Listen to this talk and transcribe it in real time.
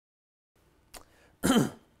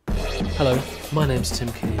Hello, my name's Tim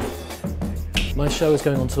Key. My show is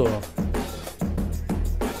going on tour.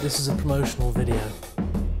 This is a promotional video.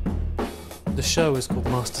 The show is called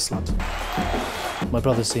Masterslut. My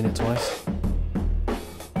brother's seen it twice.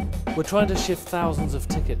 We're trying to shift thousands of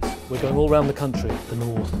tickets. We're going all around the country, the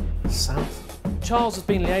north, the south. Charles has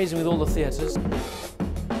been liaising with all the theatres,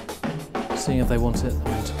 seeing if they want it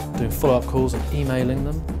and doing follow-up calls and emailing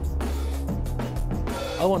them.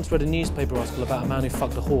 I once read a newspaper article about a man who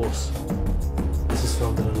fucked a horse. This is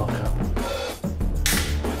filmed in a lockup.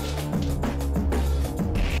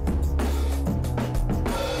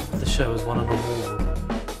 The show has won an award.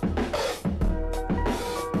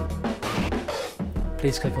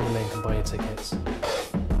 Please click on the link and buy your tickets.